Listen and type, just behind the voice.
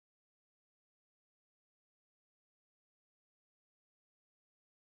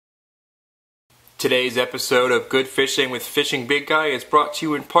Today's episode of Good Fishing with Fishing Big Guy is brought to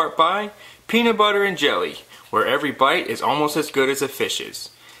you in part by Peanut Butter and Jelly, where every bite is almost as good as a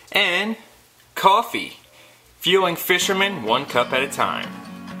fish's. And coffee, fueling fishermen one cup at a time.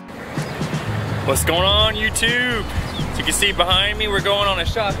 What's going on, YouTube? As you can see behind me, we're going on a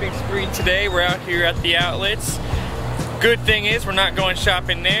shopping spree today. We're out here at the outlets. Good thing is we're not going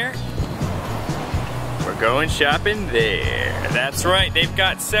shopping there. We're going shopping there. That's right, they've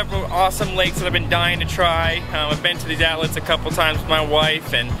got several awesome lakes that I've been dying to try. I've been to these outlets a couple times with my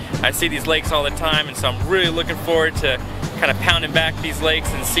wife, and I see these lakes all the time, and so I'm really looking forward to kind of pounding back these lakes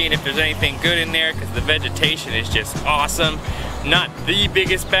and seeing if there's anything good in there, because the vegetation is just awesome. Not the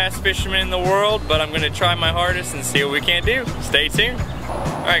biggest bass fisherman in the world, but I'm going to try my hardest and see what we can do. Stay tuned.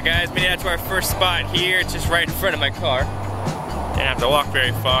 Alright guys, made it out to our first spot here. It's just right in front of my car. Didn't have to walk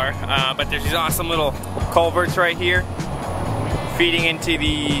very far, but there's these awesome little culverts right here feeding into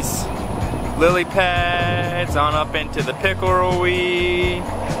these lily pads on up into the pickerel weed.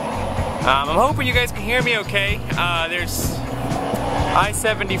 I'm hoping you guys can hear me okay. There's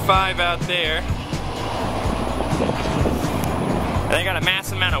I-75 out there. And I got a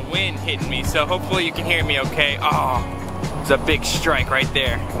massive amount of wind hitting me, so hopefully you can hear me okay. Oh, there's a big strike right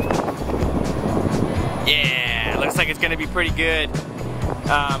there. Yeah, looks like it's gonna be pretty good.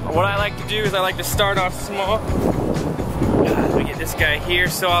 What I like to do is I like to start off small. Let me get this guy here.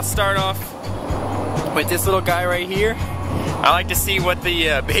 So I'll start off with this little guy right here. I like to see what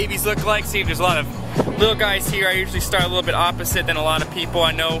the babies look like, see if there's a lot of little guys here. I usually start a little bit opposite than a lot of people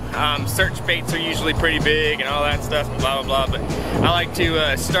I know. Search baits are usually pretty big and all that stuff, blah, blah, blah. But I like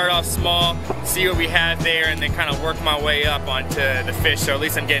to start off small, see what we have there, and then kind of work my way up onto the fish, so at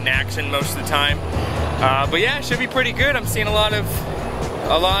least I'm getting action most of the time. But yeah, it should be pretty good. I'm seeing a lot of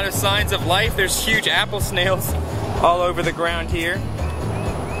signs of life. There's huge apple snails all over the ground here.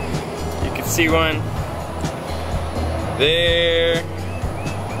 You can see one there,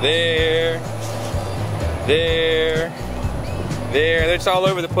 there, there, there. It's all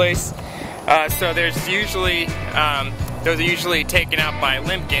over the place. So there's usually those are usually taken out by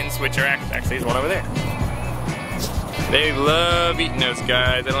limpkins, which are actually there's one over there. They love eating those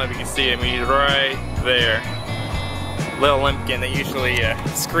guys. I don't know if you can see him. He's right there. Little limpkin. They usually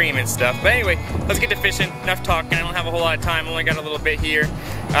scream and stuff. But anyway, let's get to fishing. Enough talking. I don't have a whole lot of time. I only got a little bit here.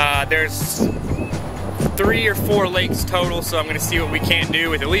 There's 3 or 4 lakes total, so I'm going to see what we can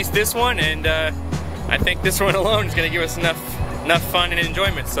do with at least this one. And I think this one alone is going to give us enough fun and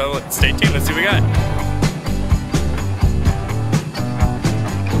enjoyment. So let's stay tuned. Let's see what we got.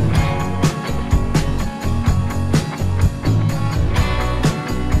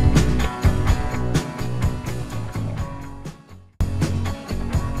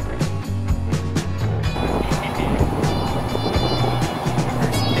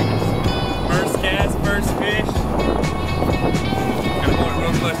 First fish. Gotta hold it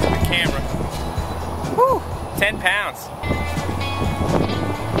real close to the camera. Woo! 10 pounds.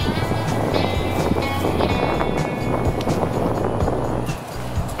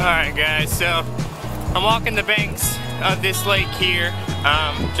 Alright guys, so I'm walking the banks of this lake here.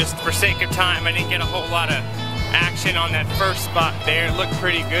 Just for sake of time, I didn't get a whole lot of action on that first spot there. It looked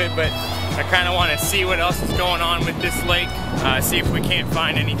pretty good, but I kind of want to see what else is going on with this lake. See if we can't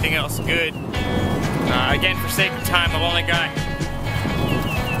find anything else good. Again, for sake of time, I've only got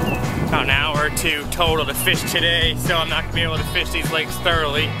about an hour or 2 total to fish today, so I'm not going to be able to fish these lakes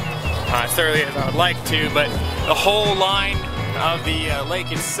thoroughly, as thoroughly as I would like to, but the whole line of the lake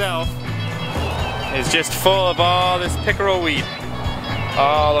itself is just full of all this pickerel weed.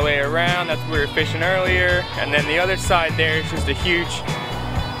 All the way around, that's where we were fishing earlier, and then the other side there is just a huge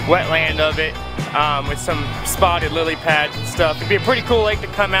wetland of it, with some spotted lily pads and stuff. It'd be a pretty cool lake to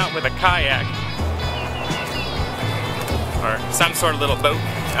come out with a kayak. Or some sort of little boat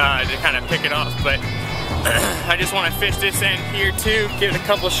to kind of pick it off, but I just want to fish this end here too, give it a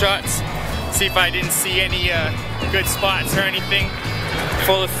couple shots, see if I didn't see any good spots or anything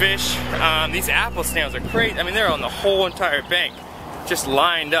full of fish. These apple snails are crazy. I mean, they're on the whole entire bank, just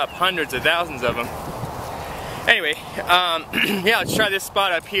lined up, hundreds of thousands of them. Anyway, yeah, let's try this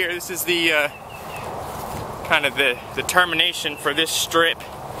spot up here. This is the kind of the termination for this strip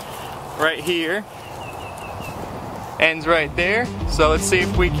right here. Ends right there, so let's see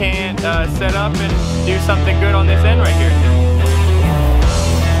if we can set up and do something good on this end right here.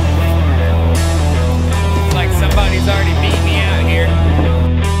 Looks like somebody's already beat me out here.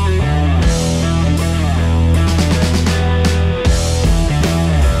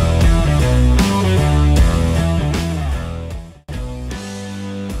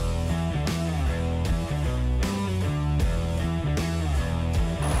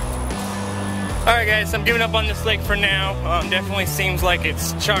 Alright guys, I'm giving up on this lake for now. Definitely seems like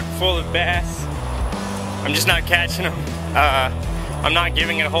it's chock full of bass. I'm just not catching them. I'm not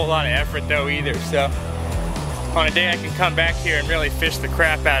giving it a whole lot of effort though either, so on a day I can come back here and really fish the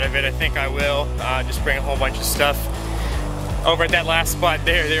crap out of it, I think I will. Just bring a whole bunch of stuff. Over at that last spot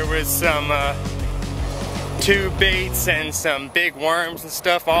there was some tube baits and some big worms and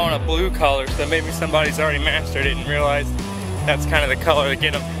stuff, all in a blue color, so maybe somebody's already mastered it and realized that's kind of the color to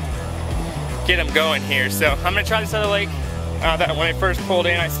get them going here. So I'm gonna try this other lake that when I first pulled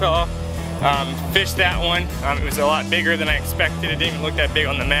in I saw. Fished that one. It was a lot bigger than I expected. It didn't even look that big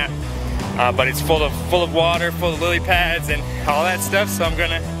on the map, but it's full of water, full of lily pads and all that stuff. So I'm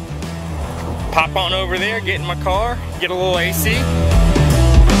gonna pop on over there, get in my car, get a little AC,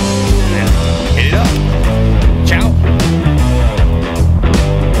 and then hit it up. Ciao.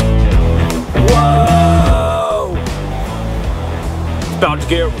 Whoa! It's about to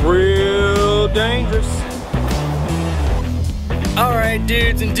get real dangerous. Alright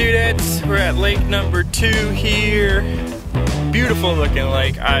dudes and dudettes, we're at lake number 2 here. Beautiful looking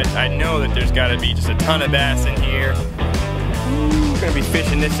lake. I know that there's gotta be just a ton of bass in here. We're gonna be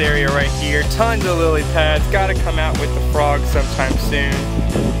fishing this area right here. Tons of lily pads. Gotta come out with the frogs sometime soon.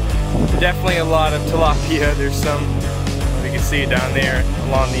 Definitely a lot of tilapia. There's some, you can see it down there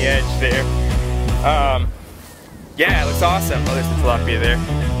along the edge there. Yeah, it looks awesome. Oh, there's the tilapia there.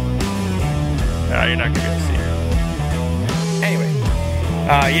 No, you're not gonna be able to see it. Anyway,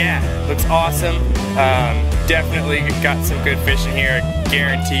 yeah, looks awesome. Definitely got some good fish in here, I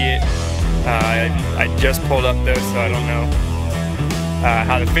guarantee it. I just pulled up though, so I don't know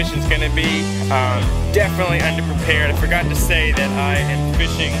how the fishing's gonna be. Definitely underprepared. I forgot to say that I am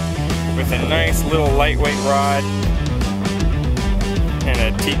fishing with a nice little lightweight rod and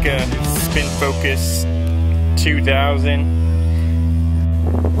a Tica Spinfocus 2000.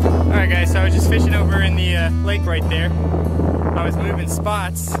 Alright guys, so I was just fishing over in the lake right there. I was moving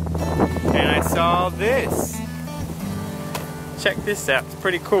spots and I saw this. Check this out, it's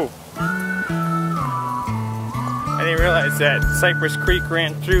pretty cool. I didn't realize that Cypress Creek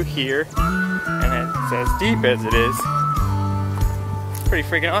ran through here and it's as deep as it is. It's pretty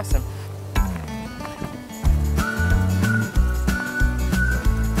freaking awesome.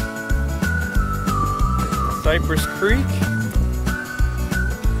 Cypress Creek.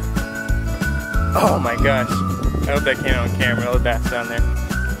 Oh my gosh. I hope that came out on camera, all the bass down there.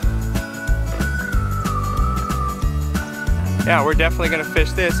 Yeah, we're definitely gonna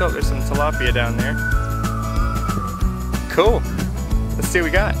fish this. Oh, there's some tilapia down there. Cool. Let's see what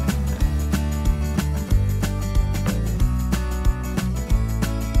we got.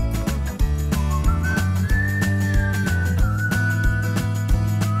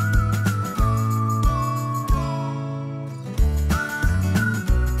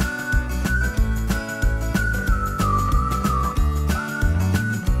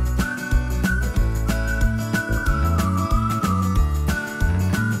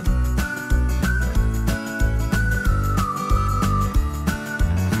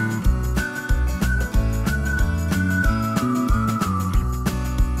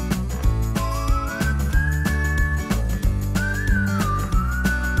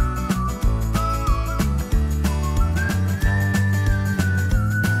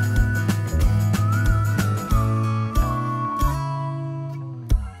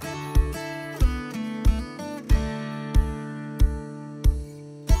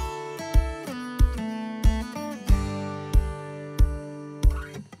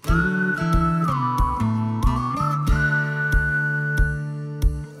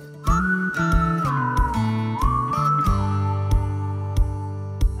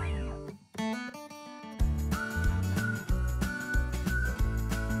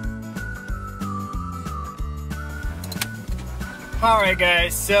 Alright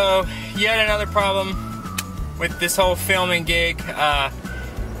guys, so yet another problem with this whole filming gig.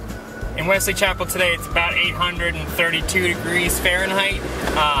 In Wesley Chapel today it's about 832 degrees Fahrenheit.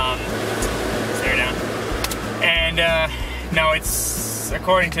 Stare down. And no, it's,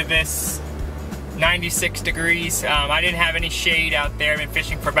 according to this, 96 degrees. I didn't have any shade out there. I've been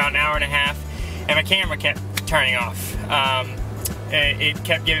fishing for about an hour and a half and my camera kept turning off. It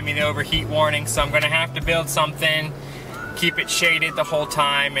kept giving me the overheat warning, so I'm going to have to build something, keep it shaded the whole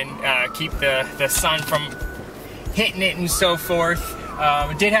time, and keep the sun from hitting it and so forth.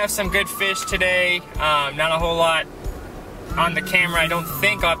 Did have some good fish today. Not a whole lot on the camera. I don't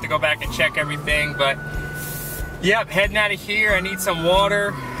think I'll have to go back and check everything, but yep, heading out of here. I need some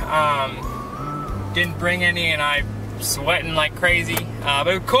water. Didn't bring any and I'm sweating like crazy. But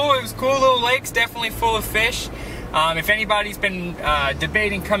it was cool. It was cool little lakes, definitely full of fish. If anybody's been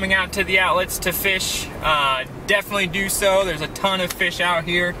debating coming out to the outlets to fish, definitely do so. There's a ton of fish out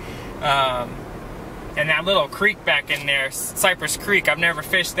here. And that little creek back in there, Cypress Creek, I've never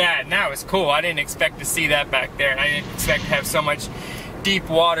fished that, and that was cool. I didn't expect to see that back there, and I didn't expect to have so much deep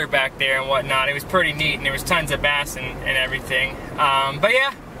water back there and whatnot. It was pretty neat, and there was tons of bass and everything. But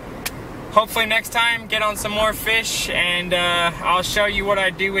yeah, hopefully next time get on some more fish, and I'll show you what I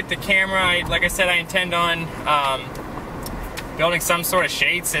do with the camera. Like I said, I intend on building some sort of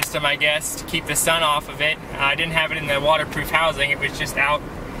shade system, I guess, to keep the sun off of it. I didn't have it in the waterproof housing. It was just out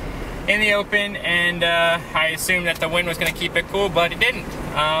in the open, and I assumed that the wind was going to keep it cool, but it didn't.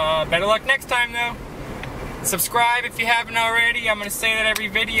 Better luck next time, though. Subscribe if you haven't already. I'm going to say that every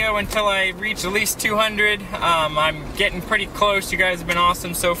video until I reach at least 200. I'm getting pretty close. You guys have been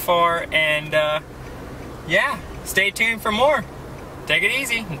awesome so far, and yeah, stay tuned for more. Take it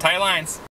easy and tight lines.